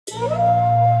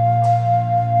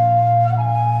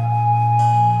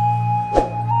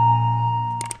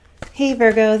Hey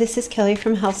Virgo, this is Kelly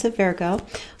from House of Virgo.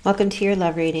 Welcome to your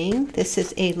love reading. This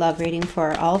is a love reading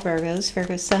for all Virgos,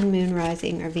 Virgo Sun, Moon,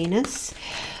 Rising, or Venus.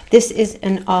 This is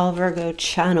an all Virgo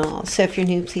channel. So if you're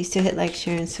new, please do hit like,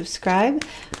 share, and subscribe.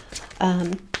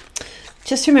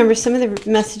 Just remember, some of the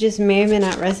messages may or may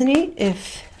not resonate.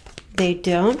 If they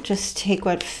don't, just take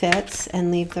what fits and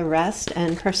leave the rest.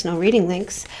 And personal reading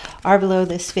links are below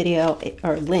this video,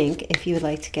 or link if you would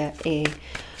like to get a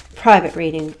private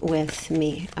reading with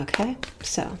me. Okay,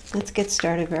 so let's get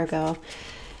started, Virgo.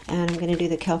 And I'm going to do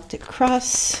the Celtic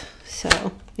cross.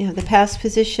 So you have the past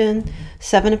position,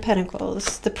 Seven of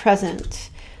Pentacles, the present,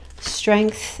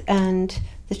 strength, and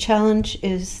the challenge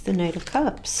is the Knight of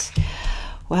Cups.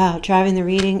 Wow, driving the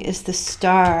reading is the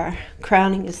Star,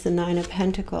 crowning is the Nine of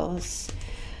Pentacles,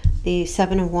 the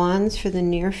Seven of Wands for the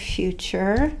near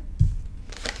future,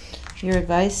 your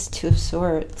advice, Two of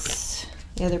Swords.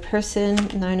 The other person,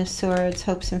 Nine of Swords,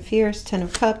 hopes and fears, Ten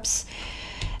of Cups,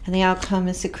 and the outcome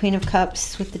is the Queen of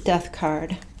Cups with the Death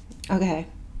card. Okay,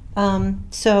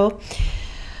 so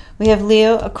we have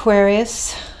Leo,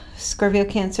 Aquarius, Scorpio,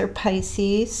 Cancer,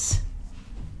 Pisces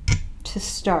to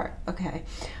start. Okay.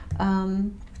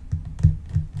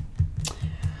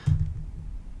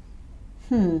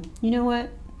 You know what?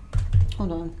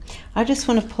 Hold on. I just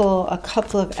want to pull a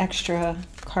couple of extra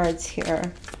cards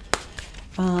here.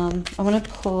 I want to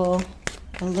pull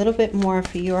a little bit more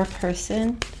for your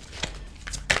person.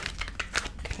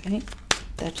 Okay,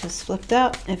 that just flipped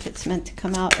out. If it's meant to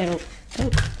come out, it'll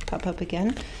pop up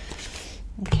again.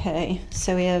 Okay,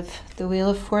 so we have the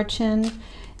Wheel of Fortune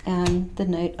and the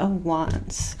Knight of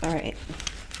Wands. All right.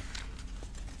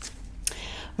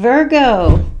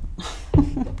 Virgo.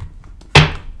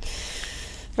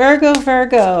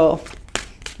 Virgo.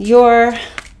 Your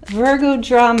Virgo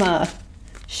drama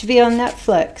should be on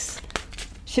Netflix.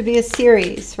 Should be a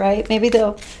series, right? Maybe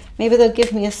they'll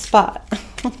give me a spot.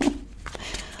 All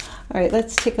right,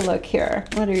 let's take a look here.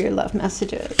 What are your love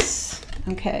messages?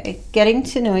 Okay, getting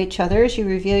to know each other as you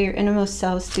reveal your innermost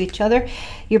selves to each other.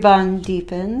 Your bond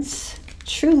deepens.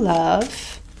 True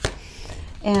love.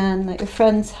 And let your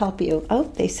friends help you.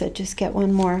 Oh, they said just get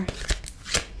one more.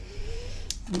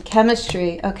 And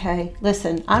chemistry. Okay,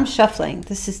 listen, I'm shuffling.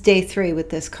 This is day 3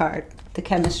 with this card, the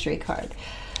chemistry card.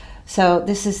 So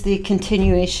this is the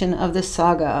continuation of the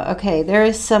saga. Okay, there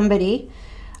is somebody,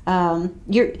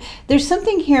 there's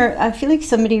something here. I feel like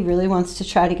somebody really wants to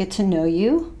try to get to know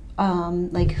you,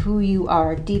 like who you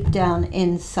are deep down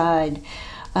inside.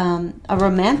 A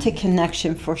romantic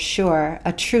connection for sure,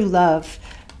 a true love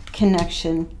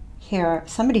connection here.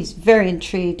 Somebody's very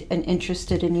intrigued and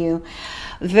interested in you,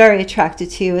 very attracted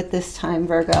to you at this time,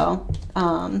 Virgo.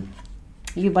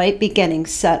 You might be getting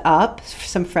set up.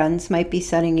 Some friends might be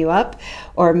setting you up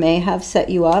or may have set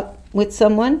you up with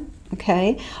someone,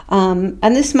 okay? And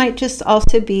this might just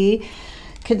also be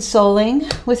consoling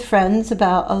with friends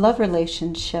about a love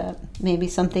relationship, maybe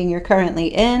something you're currently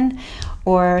in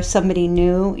or somebody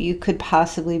new you could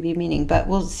possibly be meeting. But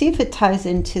we'll see if it ties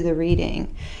into the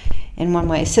reading in one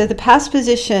way. So the past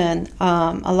position,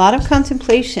 a lot of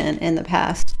contemplation in the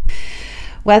past.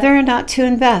 Whether or not to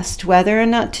invest, whether or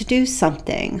not to do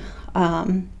something,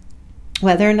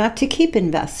 whether or not to keep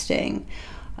investing,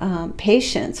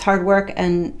 patience, hard work,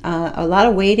 and a lot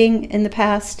of waiting in the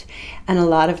past and a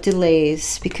lot of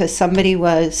delays because somebody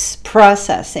was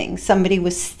processing, somebody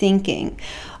was thinking,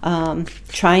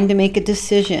 trying to make a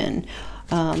decision,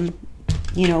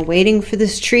 you know, waiting for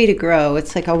this tree to grow.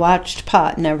 It's like a watched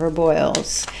pot never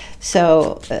boils.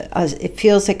 So it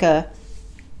feels like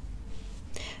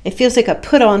a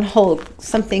put on hold.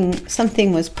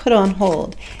 Something was put on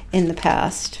hold in the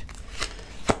past.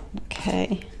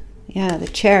 Okay. Yeah, the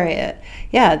Chariot.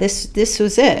 Yeah, this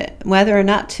was it. Whether or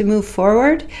not to move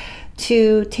forward,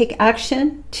 to take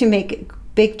action, to make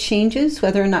big changes,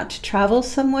 whether or not to travel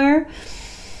somewhere.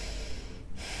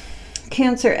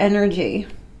 Cancer energy.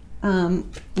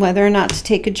 Whether or not to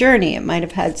take a journey. It might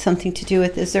have had something to do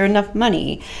with, is there enough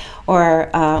money?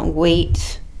 Or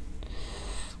wait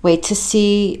to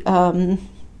see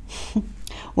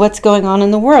what's going on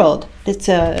in the world. It's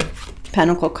a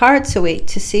Pentacle card, so wait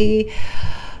to see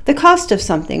the cost of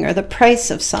something or the price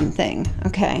of something.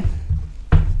 Okay.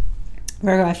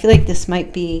 Virgo, I feel like this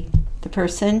might be the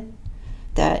person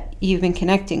that you've been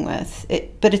connecting with.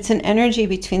 But it's an energy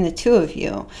between the two of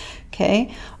you.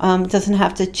 Okay. It doesn't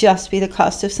have to just be the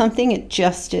cost of something. It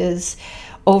just is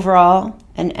overall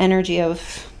an energy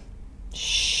of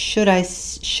should I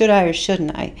or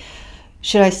shouldn't I?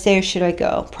 Should I stay or should I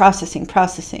go? Processing,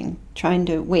 trying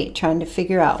to wait, trying to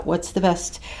figure out what's the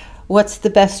best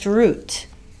route.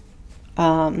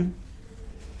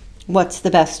 What's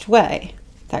the best way?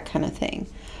 That kind of thing.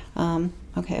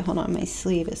 Okay, hold on. My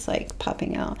sleeve is like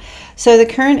popping out. So the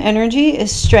current energy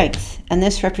is strength, and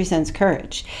this represents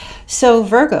courage. So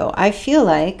Virgo, I feel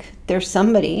like there's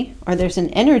somebody, or there's an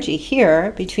energy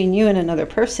here between you and another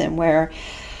person where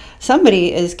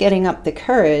somebody is getting up the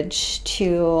courage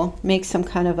to make some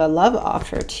kind of a love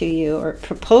offer to you, or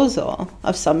proposal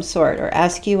of some sort, or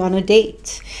ask you on a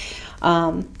date.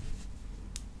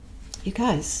 You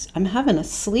guys, I'm having a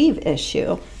sleeve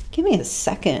issue. Give me a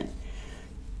second.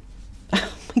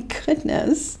 Oh my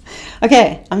goodness.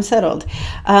 Okay, I'm settled.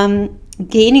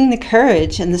 Gaining the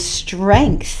courage and the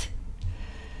strength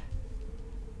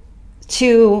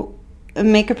to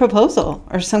make a proposal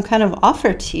or some kind of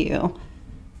offer to you,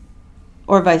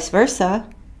 or vice versa.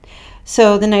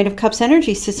 So the Knight of Cups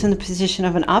energy sits in the position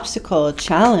of an obstacle, a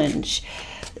challenge.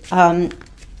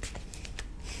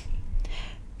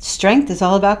 Strength is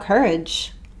all about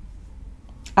courage.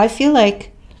 I feel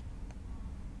like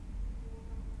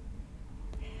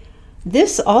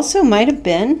this also might have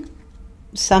been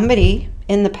somebody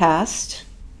in the past,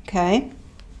 okay?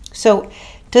 So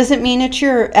doesn't mean it's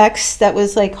your ex that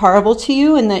was like horrible to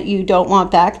you and that you don't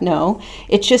want back. No,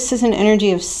 it just is an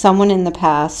energy of someone in the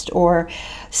past, or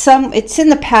it's in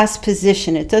the past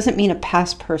position. It doesn't mean a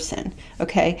past person,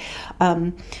 okay?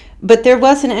 But there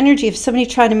was an energy of somebody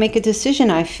trying to make a decision,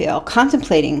 I feel,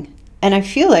 contemplating. And I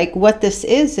feel like what this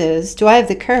is, do I have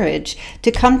the courage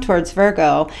to come towards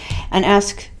Virgo and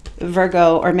ask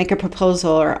Virgo, or make a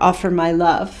proposal, or offer my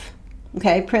love?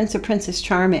 Okay, Prince or Princess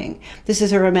Charming. This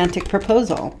is a romantic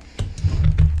proposal.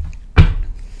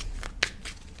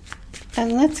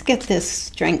 And let's get this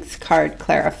strength card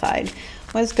clarified.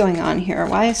 What is going on here?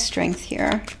 Why is strength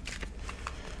here?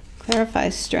 Clarify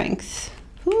strength.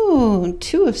 Ooh,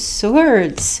 Two of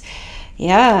Swords.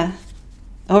 Yeah.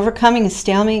 Overcoming a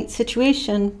stalemate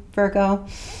situation, Virgo.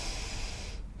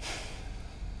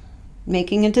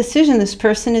 Making a decision. This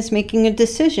person is making a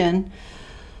decision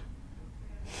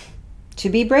to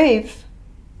be brave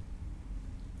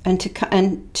and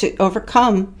to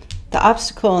overcome the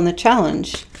obstacle and the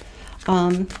challenge.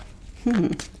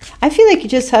 I feel like you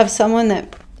just have someone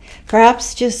that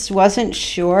perhaps just wasn't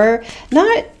sure,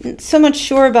 not so much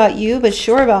sure about you, but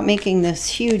sure about making this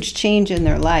huge change in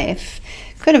their life.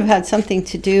 Could have had something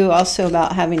to do also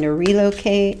about having to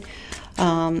relocate.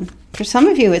 For some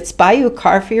of you, it's buy you a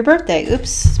car for your birthday. Oops,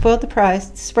 spoiled the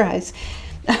surprise.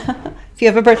 If you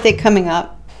have a birthday coming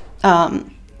up,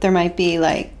 there might be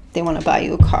like they want to buy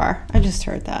you a car. I just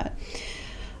heard that.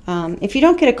 If you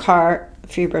don't get a car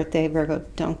for your birthday, Virgo,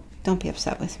 don't be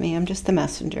upset with me. I'm just the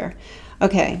messenger.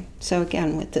 Okay, so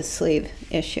again with this sleeve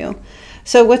issue.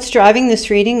 So what's driving this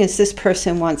reading is this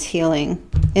person wants healing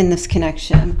in this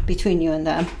connection between you and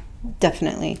them.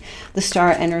 Definitely. The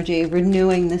star energy,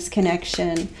 renewing this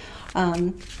connection,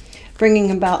 bringing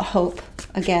about hope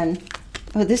again.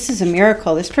 Oh, this is a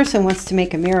miracle. This person wants to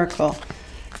make a miracle.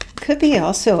 Could be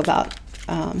also about,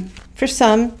 for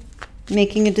some,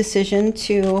 making a decision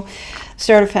to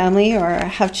start a family or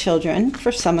have children,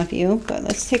 for some of you. But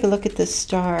let's take a look at this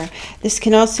star. This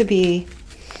can also be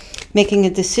making a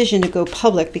decision to go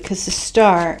public, because the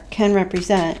star can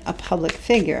represent a public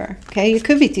figure. Okay, you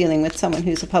could be dealing with someone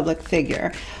who's a public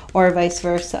figure, or vice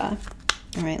versa.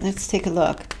 All right, let's take a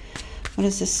look. What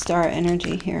is this star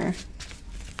energy here?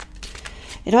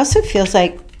 It also feels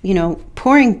like, you know,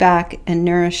 pouring back and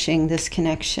nourishing this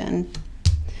connection.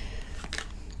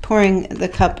 Pouring the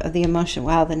cup of the emotion.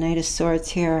 Wow, the Knight of Swords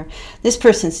here. This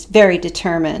person's very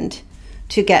determined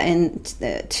to get in,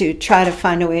 to try to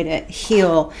find a way to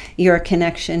heal your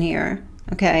connection here.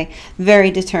 Okay,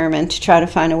 very determined to try to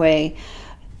find a way.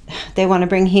 They want to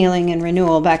bring healing and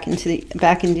renewal back into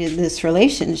this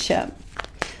relationship.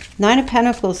 Nine of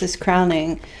Pentacles is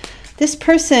crowning. This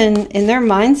person, in their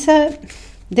mindset,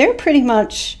 they're pretty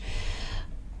much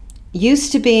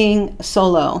used to being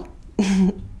solo.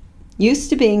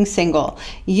 Used to being single,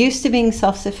 used to being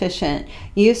self-sufficient,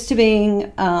 used to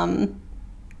being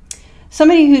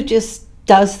somebody who just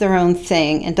does their own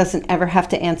thing and doesn't ever have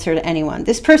to answer to anyone.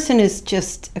 This person is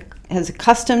just has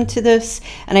accustomed to this,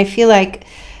 and I feel like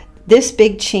this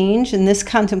big change and this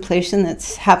contemplation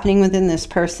that's happening within this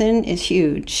person is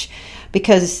huge,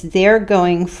 because they're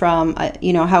going from,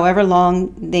 you know, however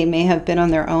long they may have been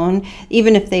on their own,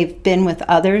 even if they've been with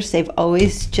others, they've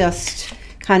always just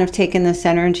kind of taken this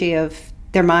energy of,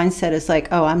 their mindset is like,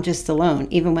 oh, I'm just alone.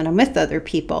 Even when I'm with other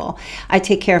people, I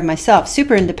take care of myself.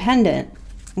 Super independent,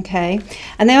 okay?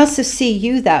 And they also see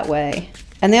you that way.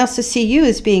 And they also see you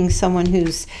as being someone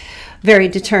who's very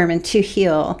determined to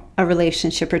heal a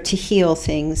relationship or to heal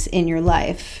things in your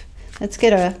life. Let's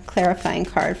get a clarifying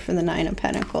card for the Nine of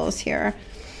Pentacles here.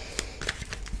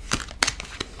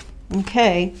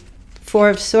 Okay. Four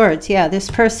of Swords. Yeah,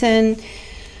 this person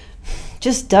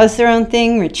just does their own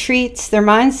thing, retreats. Their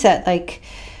mindset, like,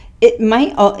 it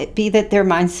might be that their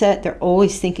mindset, they're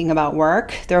always thinking about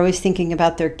work. They're always thinking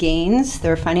about their gains,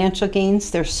 their financial gains,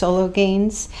 their solo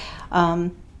gains.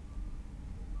 And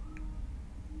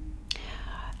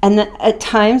at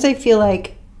times I feel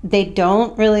like they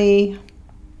don't really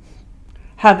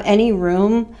have any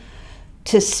room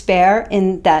to spare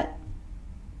in that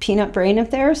peanut brain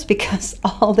of theirs, because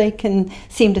all they can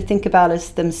seem to think about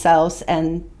is themselves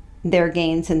and their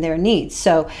gains and their needs.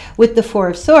 So with the Four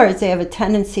of Swords, they have a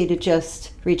tendency to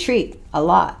just retreat a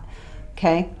lot.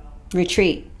 Okay?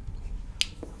 Retreat.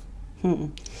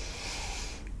 And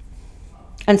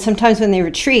sometimes when they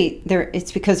retreat,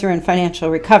 it's because they're in financial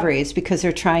recovery. It's because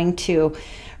they're trying to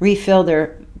refill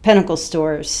their pentacle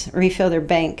stores, refill their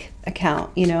bank account.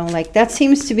 You know, like that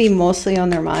seems to be mostly on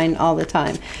their mind all the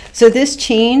time. So this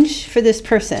change for this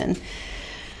person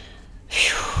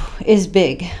is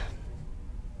big.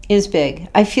 Is big.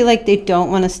 I feel like they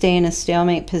don't want to stay in a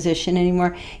stalemate position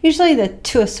anymore. Usually the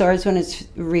Two of Swords, when it's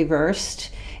reversed,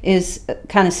 is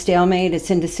kind of stalemate. It's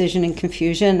indecision and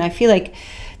confusion. I feel like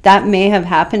that may have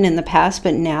happened in the past,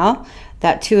 but now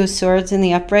that Two of Swords in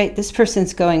the upright, this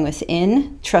person's going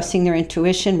within, trusting their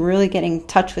intuition, really getting in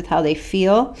touch with how they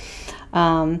feel,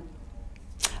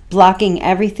 blocking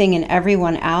everything and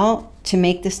everyone out to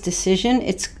make this decision.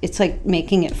 It's like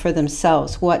making it for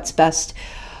themselves. What's best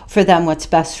for them, what's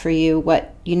best for you,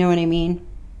 what, you know what I mean?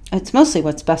 It's mostly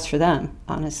what's best for them,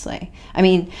 honestly. I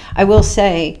mean, I will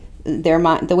say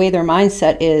the way their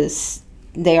mindset is,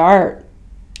 they are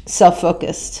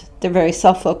self-focused. They're very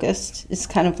self-focused. It's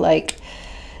kind of like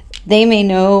they may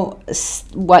know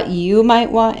what you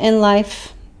might want in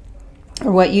life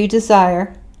or what you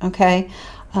desire, okay?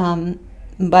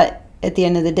 But at the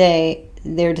end of the day,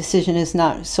 their decision is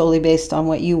not solely based on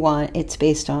what you want. It's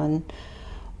based on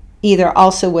either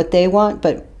also what they want,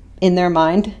 but in their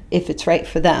mind, if it's right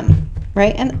for them,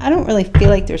 right? And I don't really feel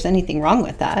like there's anything wrong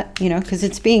with that, you know, because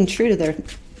it's being true to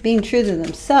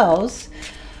themselves.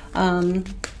 But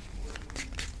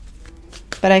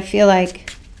I feel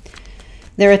like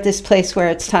they're at this place where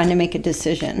it's time to make a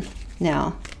decision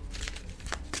now.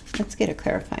 Let's get a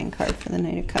clarifying card for the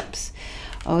Knight of Cups.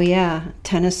 Oh yeah,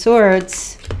 Ten of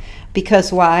Swords.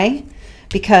 Because why?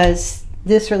 Because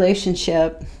this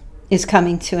relationship is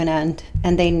coming to an end,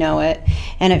 and they know it.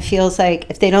 And it feels like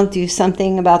if they don't do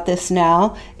something about this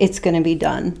now, it's going to be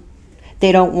done.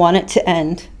 They don't want it to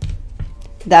end.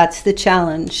 That's the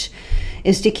challenge,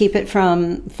 is to keep it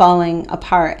from falling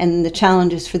apart. And the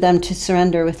challenge is for them to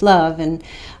surrender with love and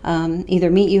either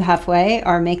meet you halfway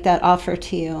or make that offer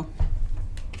to you.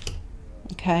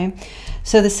 Okay,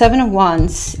 so the Seven of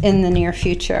Wands in the near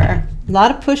future. A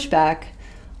lot of pushback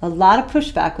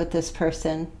with this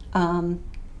person.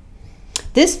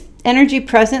 This energy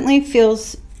presently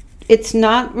feels, it's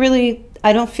not really,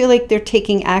 I don't feel like they're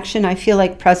taking action. I feel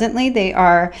like presently they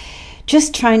are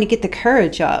just trying to get the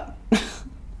courage up,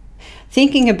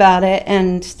 thinking about it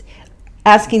and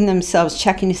asking themselves,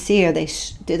 checking to see,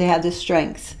 do they have the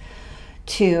strength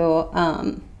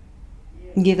to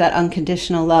give that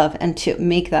unconditional love and to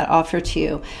make that offer to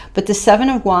you. But the Seven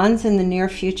of Wands in the near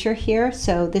future here,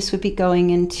 so this would be going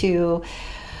into,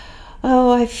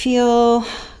 I feel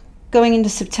going into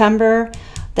September,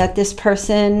 that this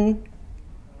person,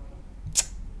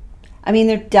 I mean,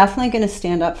 they're definitely going to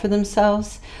stand up for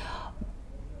themselves,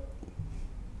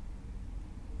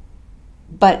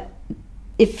 but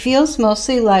it feels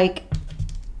mostly like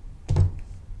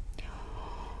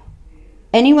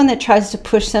anyone that tries to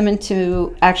push them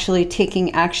into actually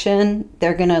taking action,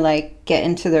 they're going to like get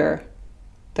into their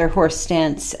horse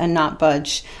stance and not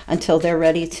budge until they're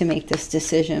ready to make this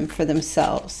decision for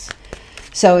themselves.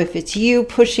 So if it's you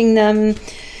pushing them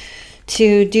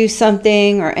to do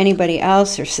something, or anybody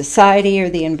else, or society, or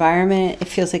the environment, it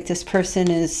feels like this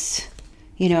person is,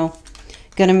 you know,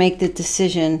 going to make the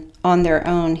decision on their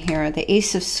own here. The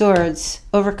Ace of Swords,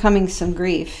 overcoming some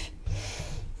grief.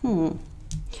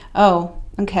 Oh,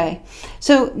 okay.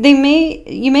 So you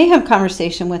may have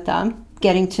conversation with them,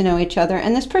 getting to know each other,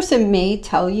 and this person may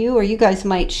tell you, or you guys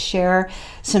might share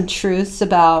some truths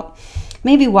about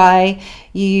maybe why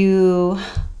you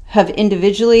have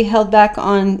individually held back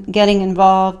on getting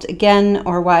involved again,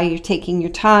 or why you're taking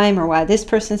your time, or why this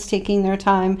person's taking their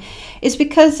time, is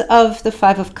because of the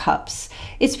Five of Cups.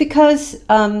 It's because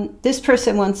this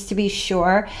person wants to be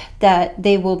sure that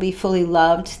they will be fully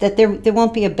loved, that they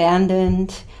won't be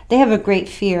abandoned. They have a great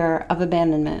fear of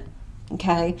abandonment,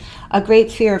 okay? A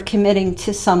great fear of committing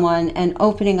to someone and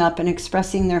opening up and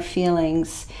expressing their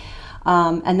feelings,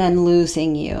 and then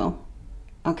losing you.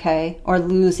 okay, or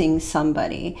losing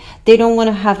somebody. They don't want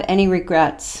to have any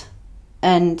regrets.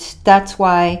 And that's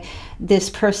why this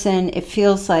person, it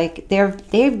feels like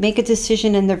they make a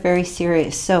decision and they're very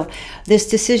serious. So this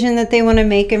decision that they want to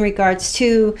make in regards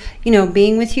to, you know,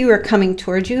 being with you or coming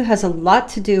towards you has a lot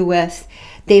to do with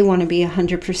they want to be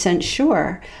 100%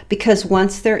 sure. Because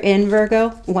once they're in,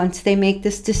 Virgo, once they make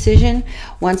this decision,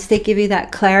 once they give you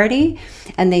that clarity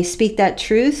and they speak that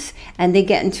truth and they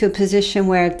get into a position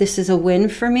where this is a win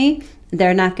for me,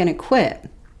 they're not going to quit.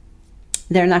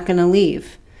 They're not going to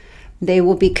leave. They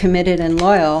will be committed and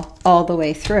loyal all the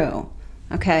way through.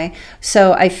 Okay.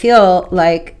 So I feel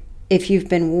like if you've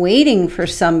been waiting for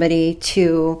somebody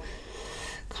to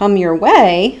come your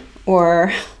way,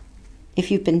 or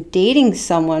if you've been dating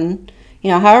someone,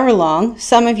 you know, however long,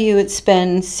 some of you it's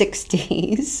been 6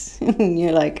 days.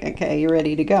 You're like, okay, you're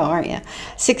ready to go, aren't you?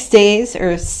 6 days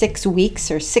or 6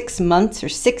 weeks or 6 months or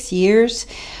 6 years,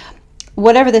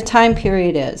 whatever the time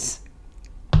period is.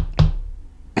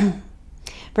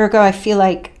 Virgo, I feel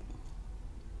like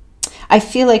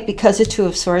because the Two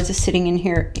of Swords is sitting in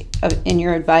here in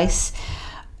your advice,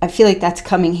 I feel like that's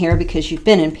coming here because you've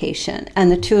been impatient. And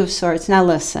the Two of Swords, now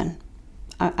listen,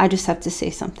 I just have to say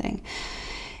something.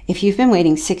 If you've been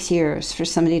waiting 6 years for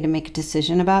somebody to make a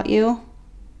decision about you,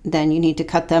 then you need to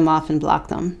cut them off and block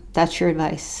them. That's your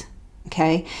advice.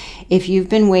 Okay. If you've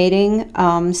been waiting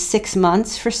 6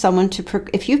 months for someone to,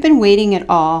 if you've been waiting at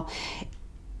all,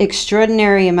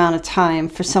 extraordinary amount of time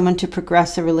for someone to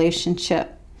progress a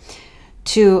relationship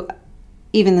to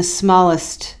even the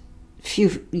smallest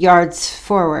few yards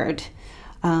forward,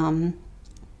 then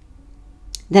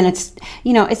it's,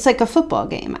 you know, it's like a football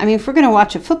game. I mean, if we're going to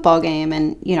watch a football game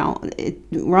and, you know,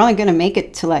 we're only going to make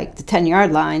it to like the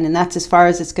 10-yard line and that's as far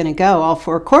as it's going to go, all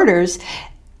 4 quarters,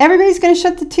 everybody's going to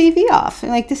shut the TV off.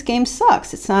 And like, this game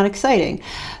sucks. It's not exciting.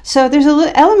 So there's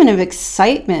an element of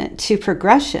excitement to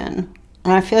progression.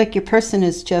 And I feel like your person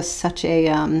is just such a,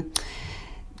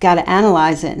 got to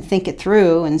analyze it and think it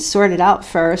through and sort it out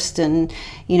first and,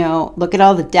 you know, look at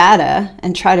all the data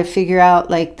and try to figure out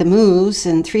like the moves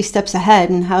and 3 steps ahead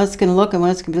and how it's going to look and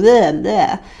what it's going to be. Blah,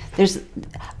 blah. There's,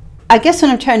 I guess what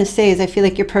I'm trying to say is I feel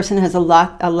like your person has a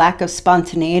lack of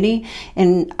spontaneity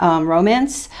in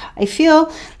romance. I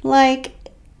feel like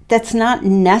that's not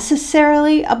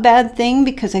necessarily a bad thing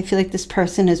because I feel like this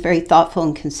person is very thoughtful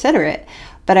and considerate.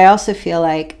 But I also feel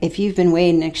like if you've been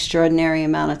waiting an extraordinary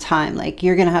amount of time, like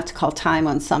you're going to have to call time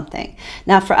on something.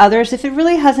 Now for others, if it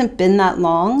really hasn't been that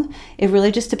long, it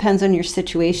really just depends on your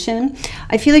situation.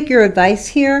 I feel like your advice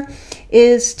here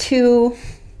is to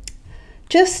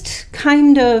just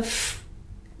kind of,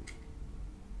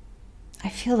 I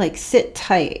feel like sit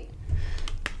tight.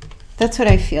 That's what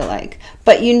I feel like.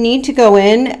 But you need to go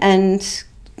in and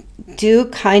do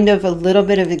kind of a little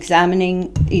bit of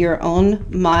examining your own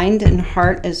mind and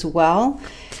heart as well,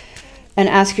 and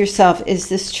ask yourself, is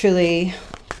this truly,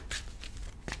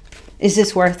 is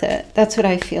this worth it? That's what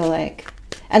I feel like.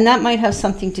 And that might have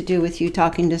something to do with you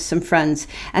talking to some friends.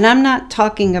 And I'm not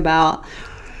talking about,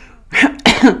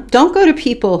 don't go to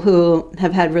people who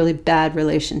have had really bad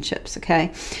relationships,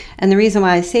 okay? And the reason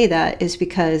why I say that is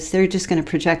because they're just going to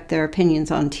project their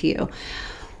opinions onto you.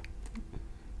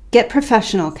 Get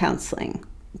professional counseling.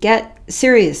 Get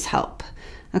serious help,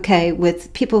 okay,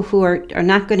 with people who are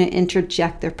not going to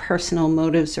interject their personal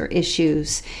motives or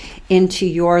issues into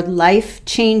your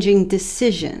life-changing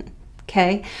decision,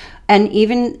 okay? And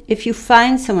even if you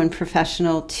find someone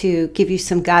professional to give you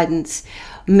some guidance,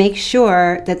 make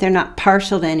sure that they're not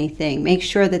partial to anything. Make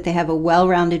sure that they have a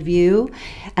well-rounded view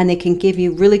and they can give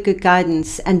you really good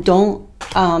guidance, and don't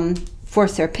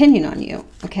force their opinion on you,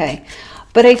 okay?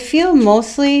 But I feel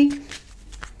mostly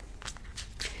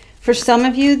for some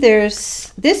of you,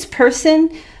 there's this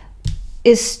person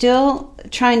is still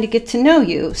trying to get to know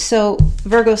you. So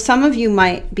Virgo, some of you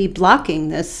might be blocking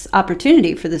this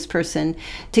opportunity for this person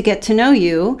to get to know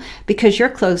you because you're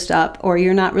closed up, or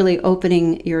you're not really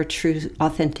opening your true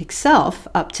authentic self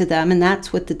up to them. And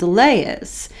that's what the delay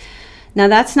is. Now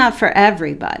that's not for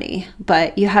everybody,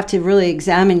 but you have to really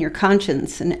examine your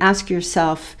conscience and ask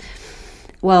yourself,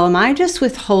 well, am I just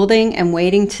withholding and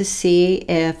waiting to see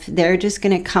if they're just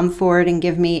going to come forward and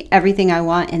give me everything I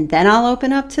want and then I'll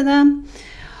open up to them?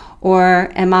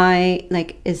 Or am I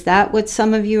like, is that what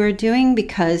some of you are doing?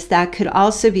 Because that could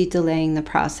also be delaying the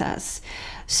process.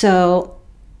 So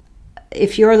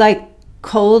if you're like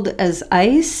cold as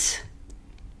ice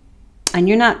and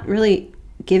you're not really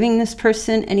giving this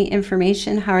person any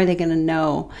information, how are they going to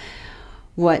know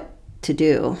what to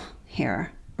do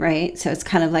here? Right? So it's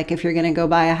kind of like if you're going to go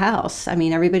buy a house. I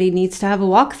mean, everybody needs to have a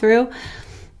walkthrough.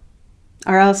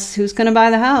 Or else who's going to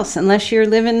buy the house? Unless you're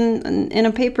living in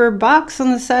a paper box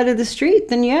on the side of the street,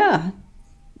 then yeah,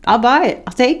 I'll buy it.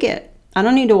 I'll take it. I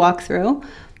don't need to walk through.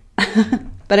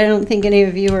 But I don't think any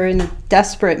of you are in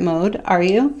desperate mode, are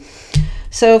you?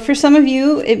 So for some of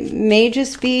you, it may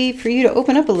just be for you to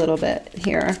open up a little bit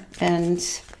here and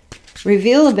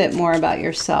reveal a bit more about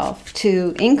yourself,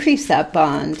 to increase that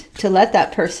bond, to let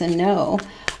that person know,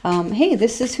 hey,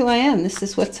 this is who I am. This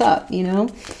is what's up, you know?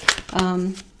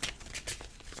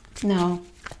 No.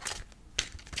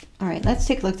 All right, let's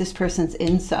take a look at this person's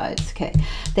insides. Okay,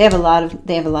 they have a lot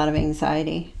of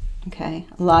anxiety. Okay,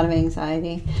 a lot of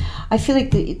anxiety. I feel like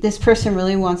this person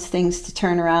really wants things to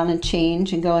turn around and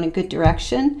change and go in a good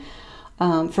direction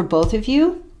for both of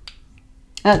you.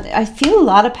 I feel a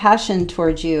lot of passion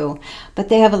towards you, but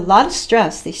they have a lot of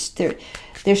stress.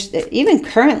 There's even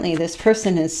currently, this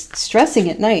person is stressing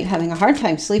at night, having a hard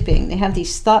time sleeping. They have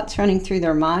these thoughts running through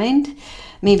their mind,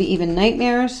 maybe even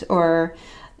nightmares, or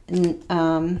I don't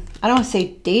want to say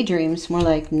daydreams, more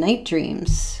like night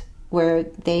dreams, where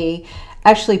they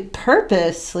actually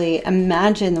purposely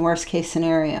imagine the worst case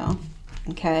scenario,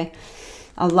 okay,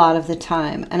 a lot of the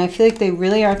time. And I feel like they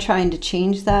really are trying to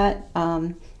change that.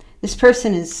 This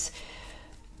person is,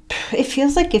 it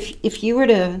feels like if you were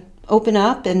to open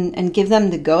up and give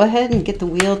them the go-ahead and get the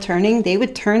wheel turning, they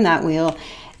would turn that wheel,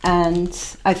 and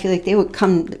I feel like they would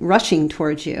come rushing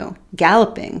towards you,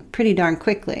 galloping pretty darn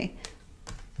quickly.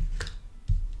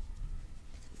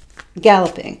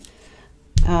 Galloping,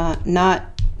 not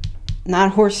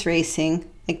horse racing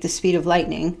like the speed of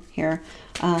lightning here,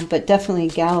 but definitely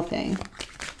galloping.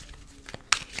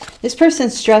 This person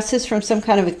stresses from some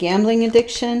kind of a gambling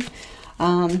addiction.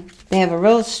 They have a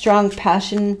real strong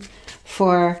passion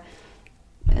for,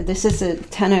 this is a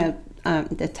 10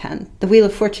 of, the 10. The Wheel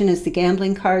of Fortune is the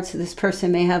gambling card, so this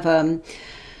person may have,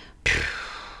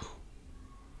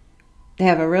 they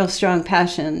have a real strong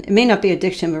passion. It may not be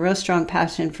addiction, but real strong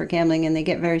passion for gambling, and they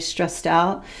get very stressed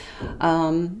out.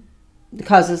 It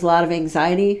causes a lot of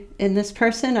anxiety in this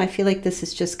person. I feel like this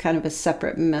is just kind of a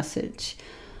separate message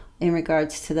in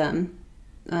regards to them.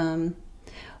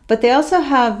 But they also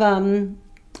have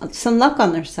some luck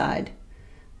on their side.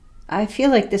 I feel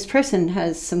like this person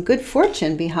has some good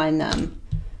fortune behind them.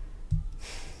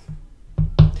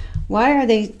 Why are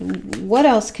they, what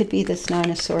else could be this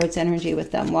Nine of Swords energy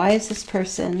with them? Why is this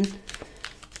person,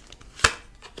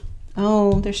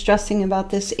 oh, they're stressing about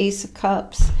this Ace of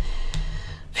Cups.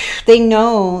 They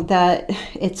know that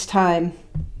it's time.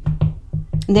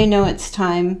 They know it's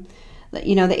time.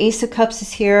 You know, the Ace of Cups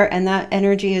is here, and that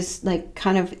energy is like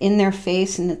kind of in their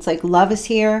face, and it's like love is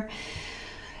here.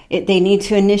 They need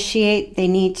to initiate. They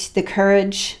need the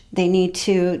courage. They need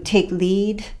to take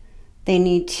lead. They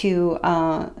need to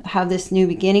have this new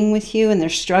beginning with you, and they're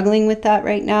struggling with that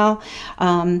right now.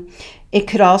 It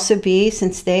could also be,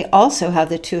 since they also have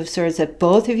the Two of Swords, that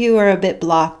both of you are a bit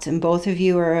blocked, and both of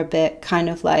you are a bit kind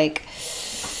of like,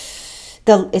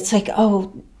 it's like,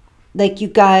 oh, like you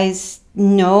guys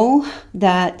know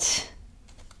that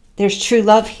there's true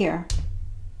love here.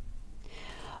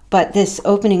 But this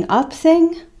opening up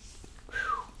thing,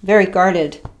 very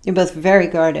guarded. You're both very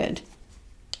guarded.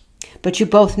 But you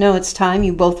both know it's time.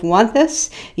 You both want this.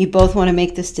 You both want to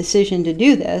make this decision to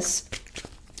do this.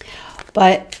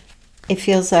 But it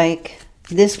feels like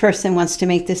this person wants to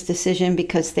make this decision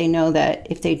because they know that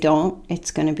if they don't,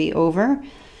 it's going to be over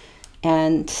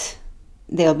and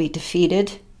they'll be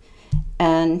defeated.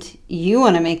 And you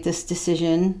want to make this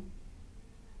decision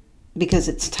because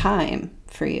it's time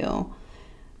for you.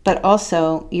 But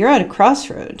also, you're at a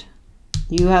crossroad.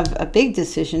 You have a big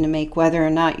decision to make, whether or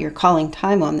not you're calling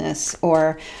time on this,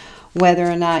 or whether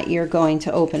or not you're going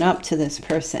to open up to this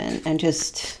person and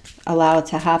just allow it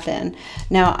to happen.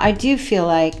 Now, I do feel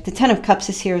like the Ten of Cups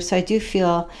is here, so I do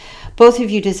feel both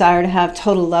of you desire to have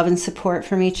total love and support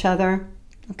from each other,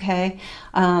 okay?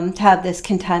 To have this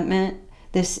contentment,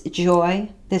 this joy,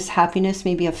 this happiness,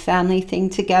 maybe a family thing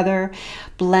together,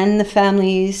 blend the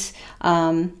families,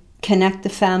 connect the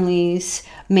families,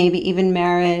 maybe even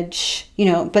marriage, you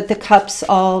know, but the cups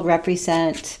all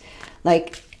represent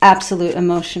like absolute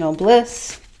emotional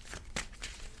bliss.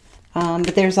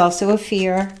 But there's also a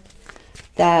fear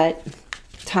that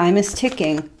time is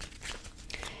ticking.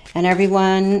 And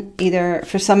everyone, either,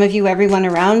 for some of you, everyone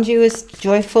around you is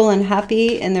joyful and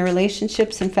happy in their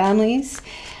relationships and families.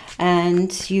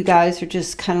 And you guys are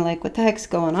just kind of like, what the heck's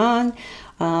going on?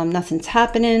 Nothing's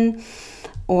happening.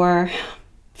 Or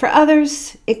for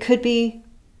others, it could be,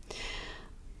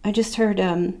 I just heard,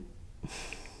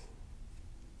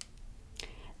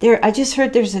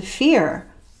 there's a fear.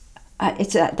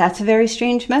 That's a very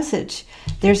strange message.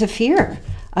 There's a fear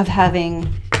of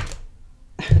having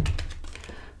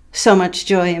so much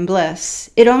joy and bliss.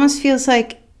 It almost feels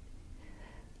like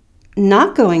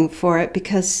not going for it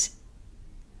because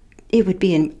it would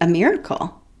be a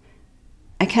miracle.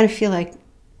 I kind of feel like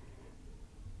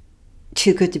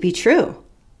too good to be true.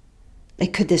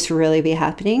 Like, could this really be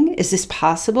happening? Is this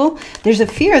possible? There's a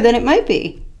fear that it might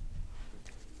be.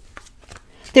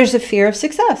 There's a fear of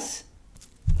success.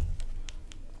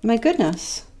 My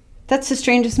goodness. That's the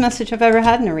strangest message I've ever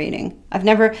had in a reading.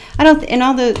 In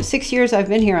all the 6 years I've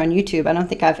been here on YouTube, I don't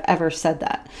think I've ever said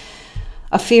that.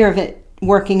 A fear of it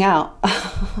working out.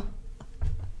 Oh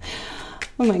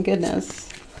my goodness.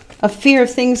 A fear of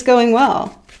things going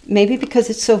well. Maybe because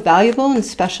it's so valuable and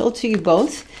special to you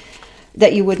both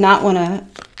that you would not want to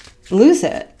lose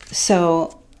it.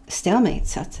 So stalemate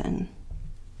sets in.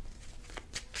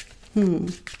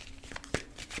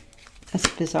 That's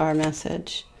a bizarre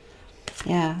message.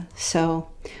 Yeah, so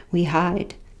we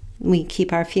hide. We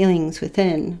keep our feelings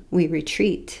within. We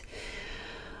retreat.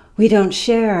 We don't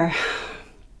share.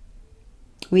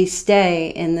 We stay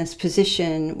in this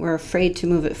position. We're afraid to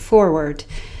move it forward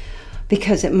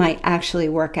because it might actually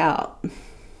work out.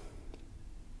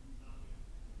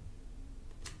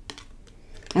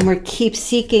 And we keep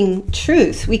seeking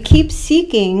truth. We keep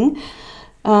seeking,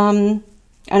 and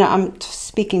I'm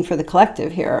speaking for the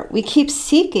collective here, we keep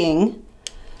seeking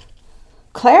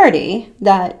clarity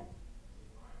that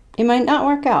it might not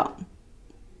work out.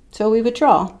 So we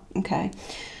withdraw. Okay.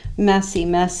 Messy,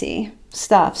 messy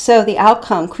stuff. So the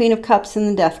outcome, Queen of Cups and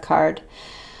the Death card.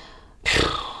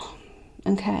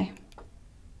 Okay.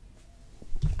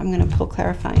 I'm going to pull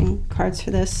clarifying cards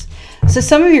for this. So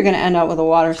some of you are going to end up with a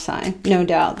water sign, no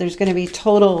doubt. There's going to be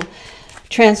total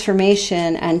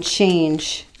transformation and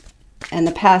change, and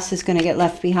the past is going to get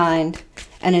left behind,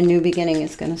 and a new beginning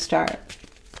is going to start.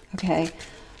 Okay,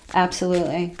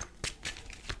 absolutely.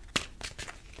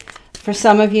 For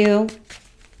some of you,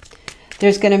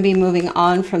 there's going to be moving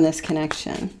on from this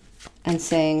connection and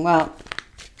saying, well,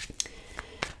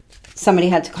 somebody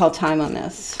had to call time on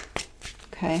this.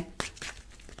 Okay.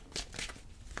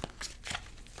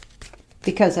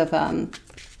 Because of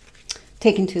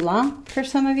taking too long for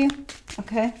some of you,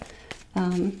 okay?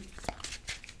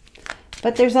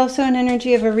 But there's also an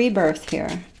energy of a rebirth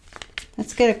here.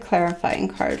 Let's get a clarifying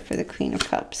card for the Queen of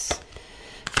Cups.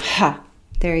 Ha!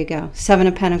 There you go. Seven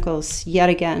of Pentacles, yet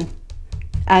again.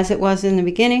 As it was in the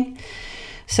beginning,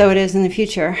 so it is in the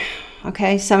future,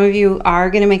 okay? Some of you are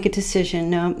going to make a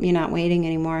decision. No, you're not waiting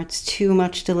anymore. It's too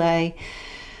much delay.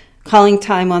 Calling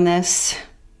time on this.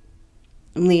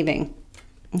 I'm leaving.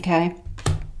 Okay.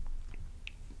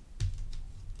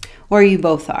 Or you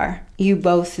both are. You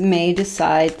both may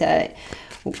decide that,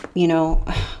 you know,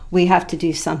 we have to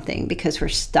do something because we're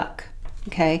stuck.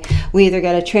 Okay. We either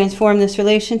got to transform this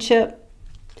relationship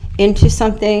into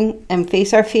something and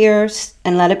face our fears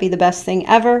and let it be the best thing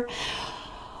ever,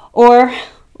 or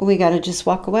we got to just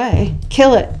walk away,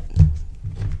 kill it,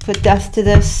 put death to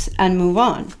this and move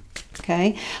on.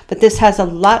 Okay. But this has a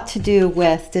lot to do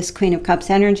with this Queen of Cups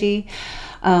energy.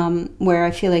 Where I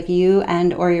feel like you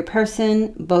and or your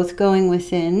person both going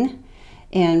within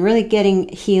and really getting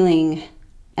healing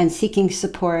and seeking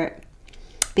support,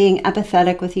 being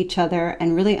empathetic with each other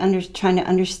and really trying to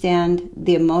understand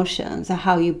the emotions of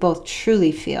how you both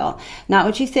truly feel. Not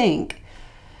what you think,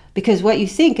 because what you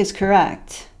think is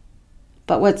correct,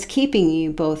 but what's keeping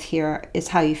you both here is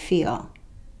how you feel.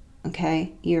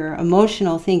 Okay? Your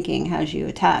emotional thinking has you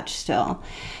attached still.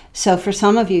 So for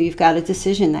some of you, you've got a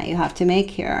decision that you have to make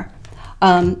here.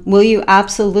 Will you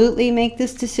absolutely make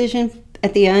this decision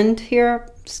at the end here,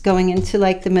 going into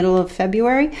like the middle of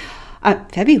February?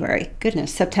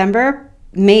 Goodness, September?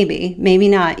 Maybe, maybe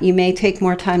not. You may take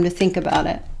more time to think about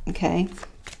it, okay?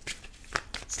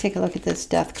 Let's take a look at this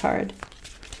Death card.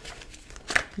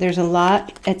 There's a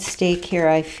lot at stake here,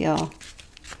 I feel.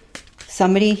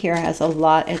 Somebody here has a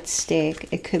lot at stake.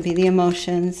 It could be the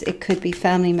emotions. It could be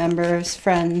family members,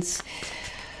 friends.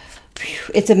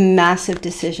 It's a massive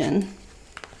decision.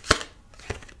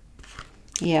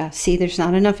 Yeah, see, there's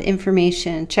not enough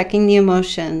information. Checking the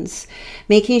emotions.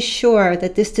 Making sure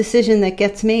that this decision that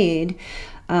gets made,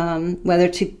 whether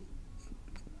to,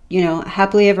 you know,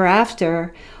 happily ever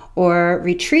after or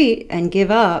retreat and give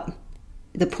up,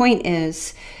 the point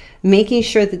is making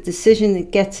sure the decision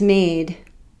that gets made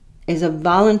is a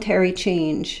voluntary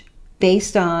change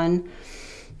based on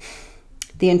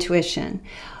the intuition.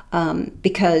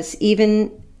 Because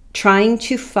even trying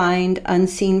to find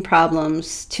unseen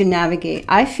problems to navigate,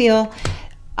 I feel,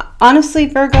 honestly,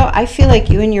 Virgo, I feel like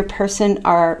you and your person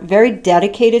are very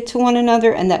dedicated to one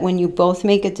another, and that when you both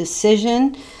make a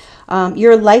decision,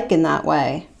 you're alike in that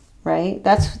way, right?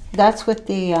 That's what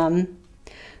the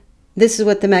this is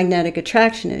what the magnetic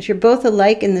attraction is. You're both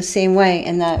alike in the same way,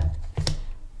 in that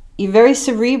you're very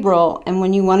cerebral, and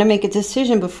when you want to make a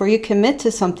decision before you commit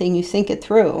to something, you think it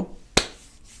through.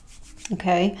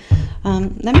 Okay,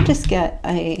 let me just get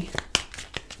a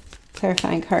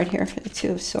clarifying card here for the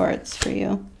Two of Swords for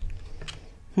you.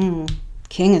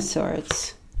 King of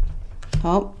Swords.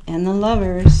 Oh, and the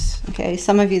Lovers. Okay,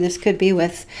 some of you, this could be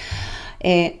with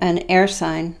an air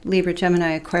sign, Libra,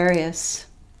 Gemini, Aquarius.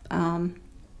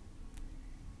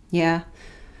 Yeah,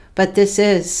 but this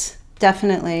is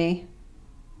definitely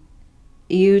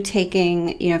you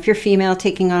taking, if you're female,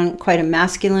 taking on quite a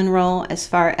masculine role as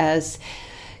far as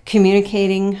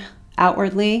communicating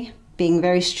outwardly, being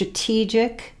very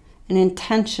strategic and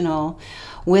intentional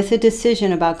with a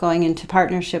decision about going into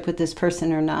partnership with this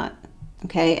person or not.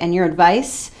 Okay, and your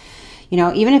advice,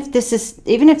 even if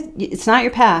it's not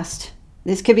your past,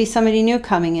 this could be somebody new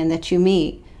coming in that you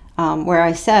meet, where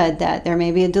I said that there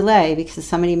may be a delay because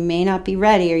somebody may not be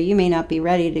ready, or you may not be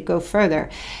ready to go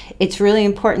further. It's really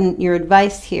important. Your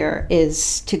advice here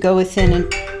is to go within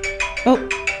and,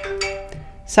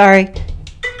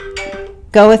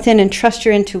 go within and trust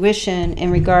your intuition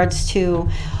in regards to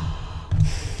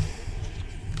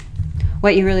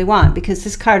what you really want, because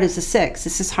this card is a 6.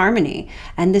 This is harmony,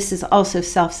 and this is also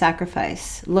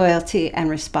self-sacrifice, loyalty, and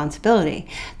responsibility.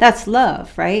 That's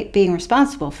love, right? Being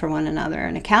responsible for one another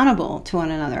and accountable to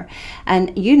one another.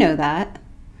 And you know that,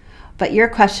 but your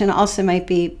question also might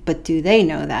be, but do they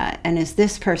know that? And is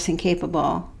this person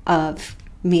capable of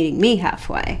meeting me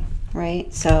halfway,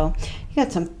 right? So you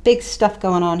got some big stuff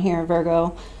going on here,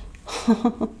 Virgo.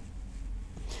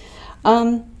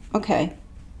 Okay,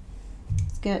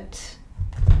 let's get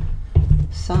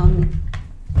some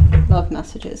love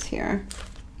messages here.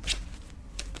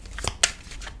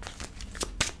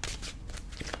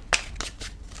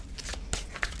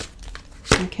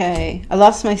 Okay, I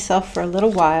lost myself for a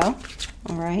little while.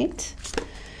 All right.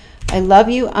 I love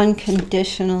you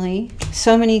unconditionally.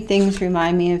 So many things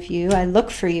remind me of you. I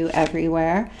look for you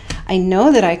everywhere. I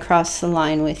know that I crossed the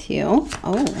line with you.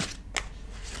 Oh,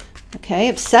 okay.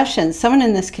 Obsession. Someone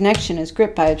in this connection is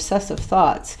gripped by obsessive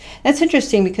thoughts. That's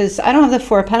interesting because I don't have the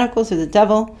Four of Pentacles or the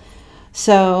Devil.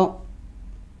 So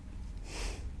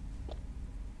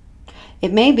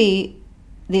it may be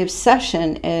the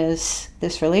obsession is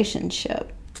this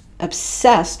relationship.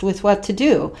 Obsessed with what to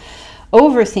do.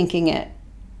 Overthinking it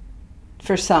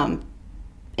for some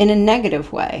in a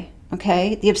negative way.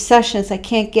 Okay. The obsession is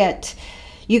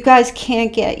you guys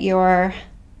can't get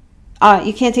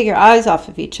you can't take your eyes off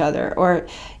of each other, or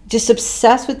just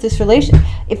obsessed with this relation.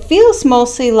 It feels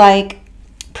mostly like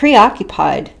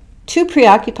preoccupied, too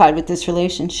preoccupied with this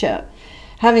relationship.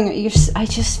 I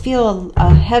just feel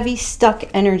a heavy stuck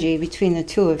energy between the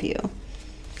two of you.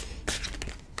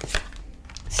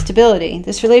 Stability.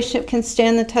 This relationship can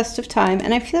stand the test of time,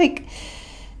 and I feel like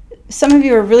some of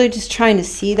you are really just trying to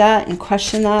see that and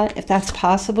question that, if that's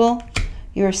possible.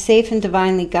 You are safe and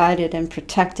divinely guided and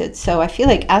protected. So I feel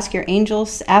like ask your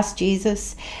angels, ask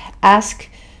Jesus, ask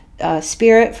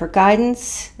Spirit for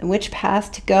guidance and which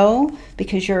path to go,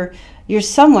 because you're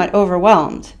somewhat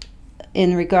overwhelmed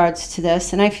in regards to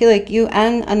this. And I feel like you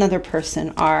and another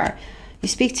person you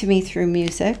speak to me through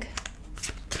music.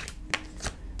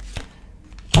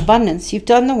 Abundance. You've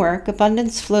done the work.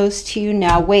 Abundance flows to you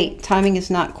now. Wait, timing is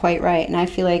not quite right. And I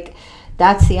feel like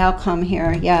that's the outcome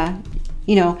here. Yeah.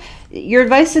 Your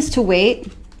advice is to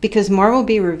wait, because more will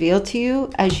be revealed to you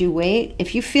as you wait.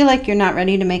 If you feel like you're not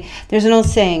ready to there's an old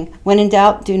saying, when in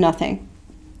doubt, do nothing.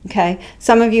 Okay.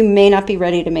 Some of you may not be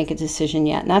ready to make a decision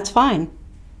yet, and that's fine.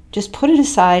 Just put it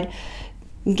aside,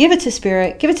 give it to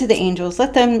Spirit, give it to the angels,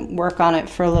 let them work on it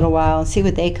for a little while and see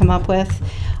what they come up with.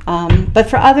 But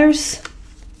for others,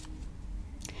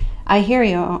 I hear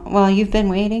you. Well, you've been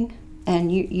waiting,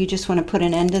 and you just want to put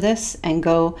an end to this and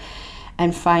go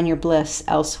and find your bliss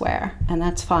elsewhere, and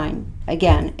that's fine.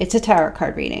 Again, it's a tarot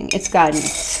card reading. It's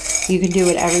guidance. You can do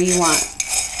whatever you want,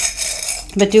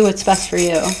 but do what's best for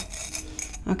you.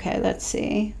 Okay, let's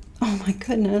see. Oh my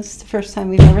goodness, the first time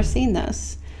we've ever seen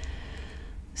this.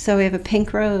 So we have a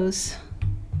pink rose.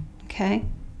 Okay,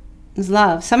 it's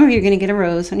love. Some of you are going to get a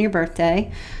rose on your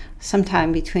birthday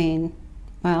sometime between,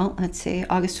 well, let's see,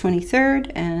 August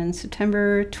 23rd and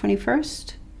September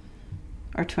 21st.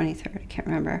 Or 23rd, I can't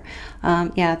remember.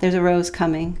 Yeah, there's a rose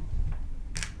coming.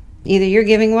 Either you're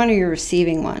giving one or you're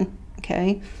receiving one,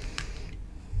 okay?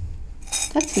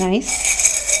 That's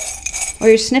nice. Or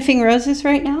you're sniffing roses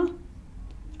right now?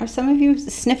 Are some of you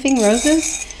sniffing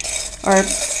roses? Or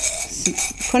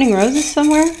putting roses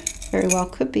somewhere? Very well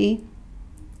could be.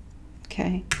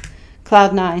 Okay.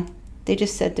 Cloud 9. They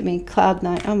just said to me, Cloud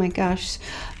 9. Oh my gosh.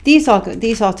 These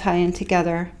all tie in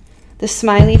together. The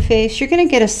smiley face, you're going to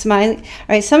get a smiley. All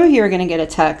right, some of you are going to get a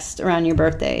text around your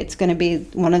birthday. It's going to be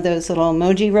one of those little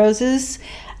emoji roses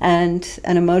and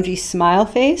an emoji smile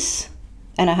face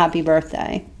and a happy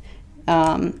birthday.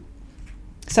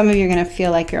 Some of you are going to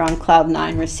feel like you're on cloud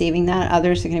 9 receiving that.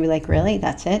 Others are going to be like, really?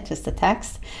 That's it? Just a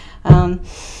text?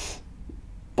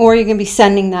 Or you're going to be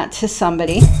sending that to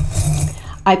somebody.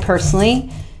 I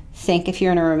personally think if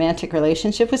you're in a romantic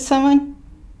relationship with someone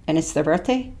and it's their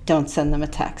birthday, don't send them a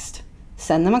text.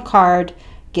 Send them a card,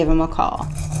 give them a call.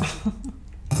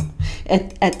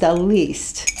 at the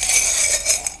least.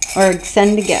 Or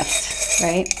send a gift,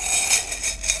 right?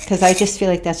 Because I just feel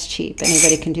like that's cheap.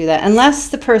 Anybody can do that. Unless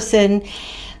the person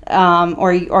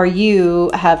or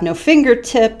you have no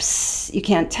fingertips, you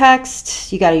can't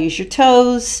text, you got to use your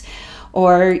toes,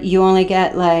 or you only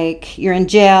get like you're in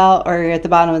jail or you're at the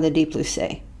bottom of the deep blue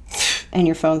sea and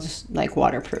your phone's like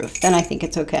waterproof, then I think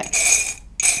it's okay.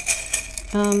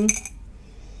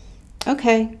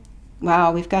 Okay.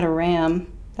 Wow, we've got a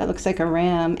ram. That looks like a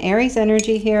ram. Aries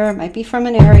energy here. It might be from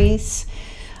an Aries.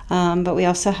 But we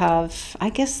also have, I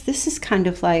guess this is kind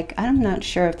of like, I'm not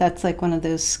sure if that's like one of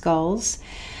those skulls.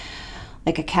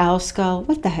 Like a cow skull.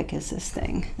 What the heck is this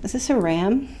thing? Is this a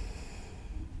ram?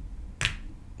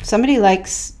 Somebody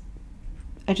likes,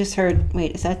 I just heard,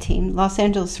 wait, is that team? Los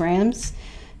Angeles Rams,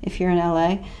 if you're in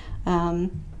LA.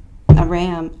 A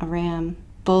ram,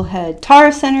 bullhead.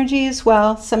 Taurus energy as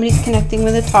well. Somebody's connecting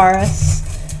with a Taurus.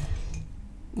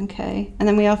 Okay, and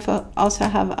then we also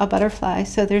have a butterfly.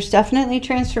 So there's definitely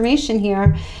transformation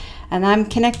here. And I'm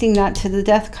connecting that to the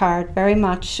death card very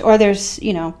much. Or there's,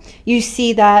 you know, you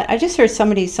see that. I just heard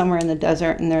somebody somewhere in the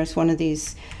desert and there's one of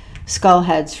these skull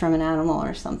heads from an animal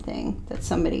or something that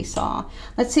somebody saw.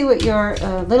 Let's see what your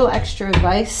little extra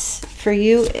advice for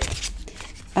you.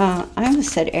 I almost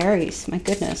said Aries. My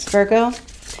goodness. Virgo.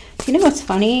 You know what's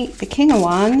funny? The King of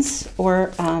Wands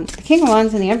or the King of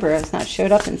Wands and the Emperor has not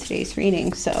showed up in today's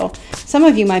reading. So some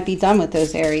of you might be done with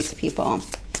those Aries people.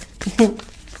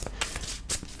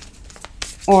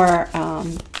 Or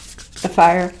the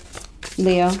fire,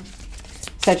 Leo,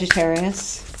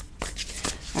 Sagittarius.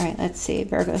 All right, let's see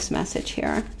Virgo's message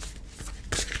here.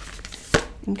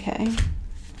 Okay.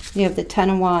 You have the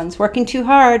 10 of Wands. Working too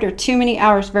hard or too many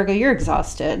hours, Virgo, you're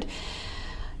exhausted.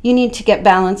 You need to get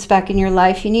balance back in your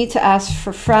life. You need to ask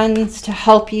for friends to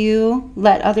help you.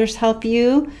 Let others help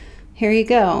you. Here you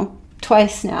go.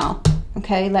 Twice now.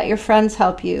 Okay, let your friends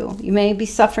help you. You may be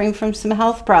suffering from some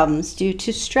health problems due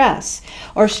to stress,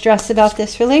 or stress about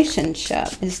this relationship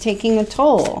is taking a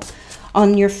toll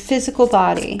on your physical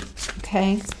body.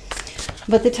 Okay,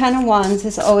 but the 10 of Wands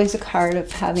is always a card of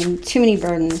having too many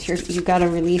burdens. You've got to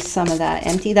release some of that.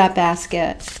 Empty that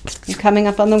basket. You're coming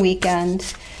up on the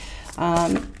weekend.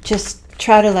 Just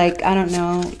try to, like, I don't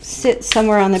know, sit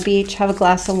somewhere on the beach, have a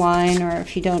glass of wine, or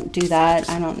if you don't do that,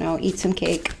 I don't know, eat some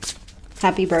cake.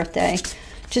 Happy birthday.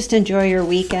 Just enjoy your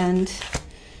weekend.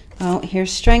 Oh,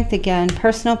 here's strength again.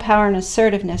 Personal power and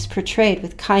assertiveness portrayed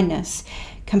with kindness.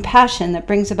 Compassion that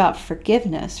brings about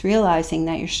forgiveness, realizing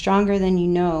that you're stronger than you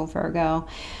know, Virgo.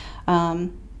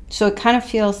 So it kind of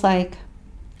feels like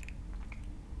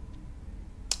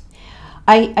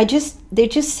they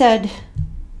just said,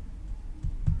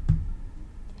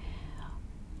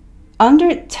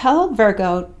 tell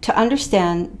Virgo to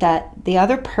understand that the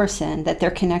other person that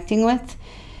they're connecting with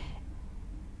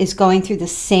is going through the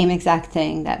same exact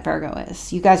thing that Virgo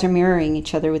is. You guys are mirroring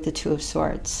each other with the 2 of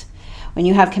Swords. When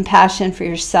you have compassion for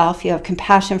yourself, you have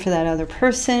compassion for that other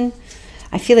person.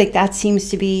 I feel like that seems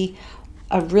to be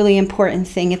a really important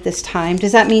thing at this time.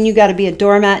 Does that mean you got to be a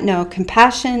doormat? No,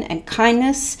 compassion and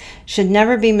kindness should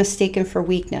never be mistaken for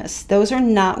weakness. Those are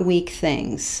not weak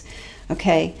things.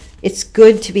 Okay, it's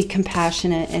good to be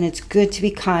compassionate and it's good to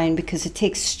be kind because it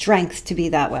takes strength to be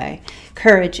that way.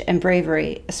 Courage and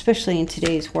bravery, especially in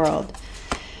today's world.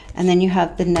 And then you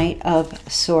have the Knight of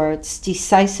Swords.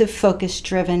 Decisive,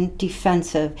 focus-driven,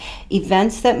 defensive.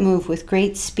 Events that move with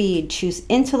great speed. Choose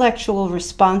intellectual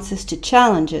responses to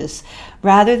challenges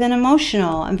rather than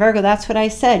emotional. And Virgo, that's what I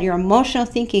said. Your emotional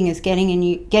thinking is getting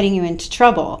you into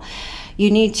trouble. You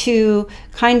need to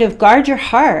kind of guard your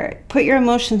heart. Put your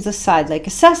emotions aside. Like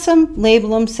assess them, label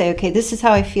them, say, okay, this is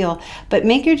how I feel. But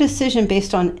make your decision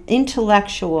based on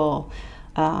intellectual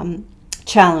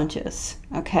challenges,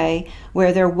 okay,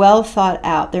 where they're well thought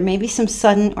out. There may be some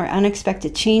sudden or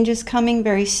unexpected changes coming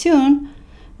very soon,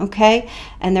 okay,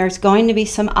 and there's going to be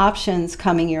some options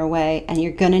coming your way, and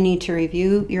you're going to need to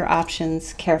review your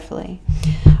options carefully.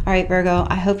 All right, Virgo,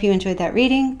 I hope you enjoyed that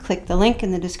reading. Click the link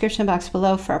in the description box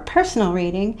below for a personal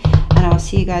reading, and I will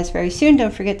see you guys very soon.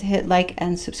 Don't forget to hit like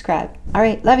and subscribe. All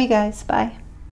right, love you guys. Bye.